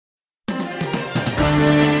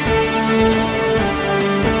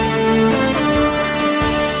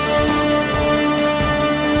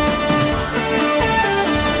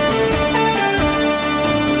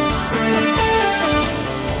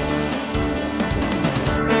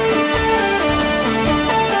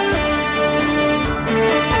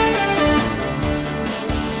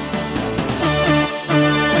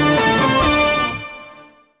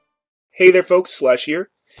Hey there folks, Slash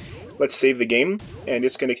here. Let's save the game, and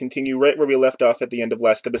it's going to continue right where we left off at the end of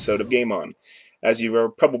last episode of Game On. As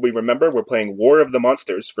you probably remember, we're playing War of the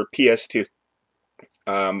Monsters for PS2.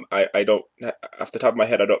 I don't, off the top of my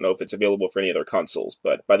head, I don't know if it's available for any other consoles,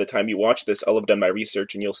 but by the time you watch this, I'll have done my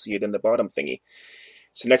research and you'll see it in the bottom thingy.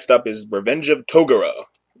 So next up is Revenge of Togera,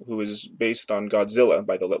 who is based on Godzilla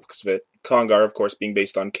by the looks of it. Kongar, of course, being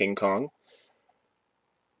based on King Kong.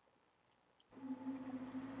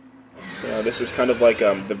 So this is kind of like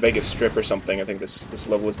the Vegas Strip or something, I think this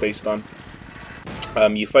level is based on.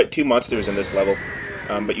 You fight two monsters in this level,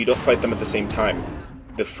 but you don't fight them at the same time.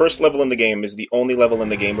 The first level in the game is the only level in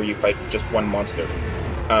the game where you fight just one monster.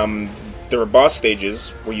 There are boss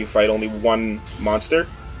stages where you fight only one monster.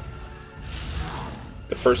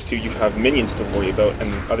 The first two you have minions to worry about,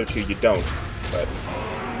 and the other two you don't. But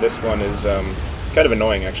this one is kind of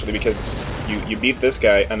annoying, actually, because you beat this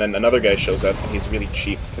guy, and then another guy shows up, and he's really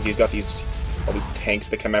cheap, because he's got all these tanks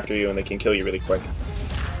that come after you, and they can kill you really quick.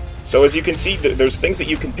 So as you can see, there's things that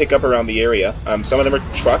you can pick up around the area. Some of them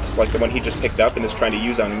are trucks, like the one he just picked up and is trying to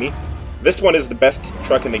use on me. This one is the best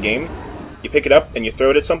truck in the game. You pick it up, and you throw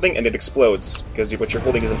it at something, and it explodes, because what you're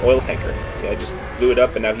holding is an oil tanker. See, I just blew it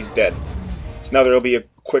up, and now he's dead. So now there will be a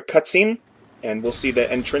quick cutscene, and we'll see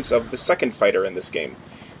the entrance of the second fighter in this game,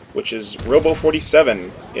 which is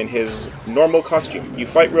Robo-47 in his normal costume. You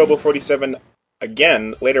fight Robo-47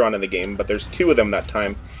 again later on in the game, but there's two of them that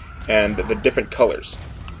time, and the different colors.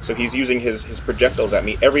 So he's using his projectiles at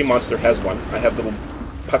me. Every monster has one. I have little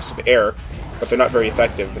puffs of air, but they're not very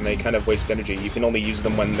effective, and they kind of waste energy. You can only use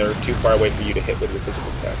them when they're too far away for you to hit with your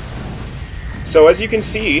physical attacks. So as you can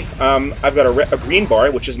see, I've got a green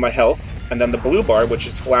bar, which is my health, and then the blue bar, which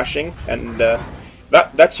is flashing, and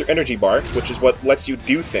that's your energy bar, which is what lets you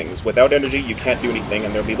do things. Without energy, you can't do anything,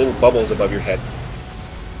 and there'll be little bubbles above your head.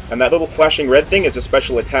 And that little flashing red thing is a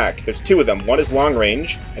special attack. There's two of them. One is long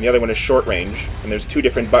range, and the other one is short range. And there's two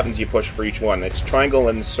different buttons you push for each one. It's triangle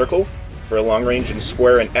and circle for a long range, and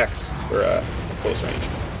square and X for a close range.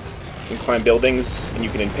 You can climb buildings, and you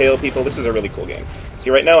can impale people. This is a really cool game. See,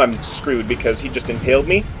 right now I'm screwed because he just impaled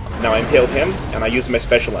me. Now I impaled him, and I used my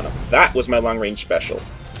special on him. That was my long range special.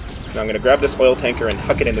 So now I'm going to grab this oil tanker and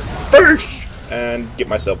huck it in his face and get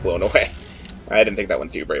myself blown away. I didn't think that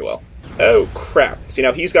went through very well. Oh, crap. See,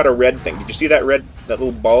 now he's got a red thing. Did you see that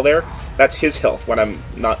little ball there? That's his health when I'm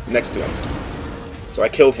not next to him. So I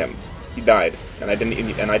killed him. He died, and I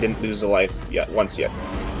didn't lose a life once yet.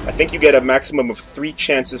 I think you get a maximum of 3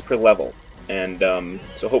 chances per level, and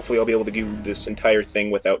so hopefully I'll be able to do this entire thing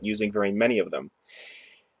without using very many of them.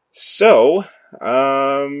 So,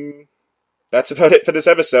 that's about it for this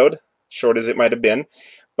episode, short as it might have been.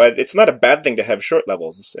 But it's not a bad thing to have short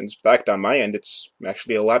levels. In fact, on my end, it's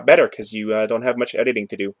actually a lot better because you don't have much editing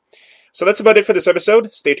to do. So that's about it for this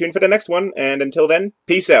episode. Stay tuned for the next one, and until then,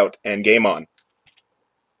 peace out and game on.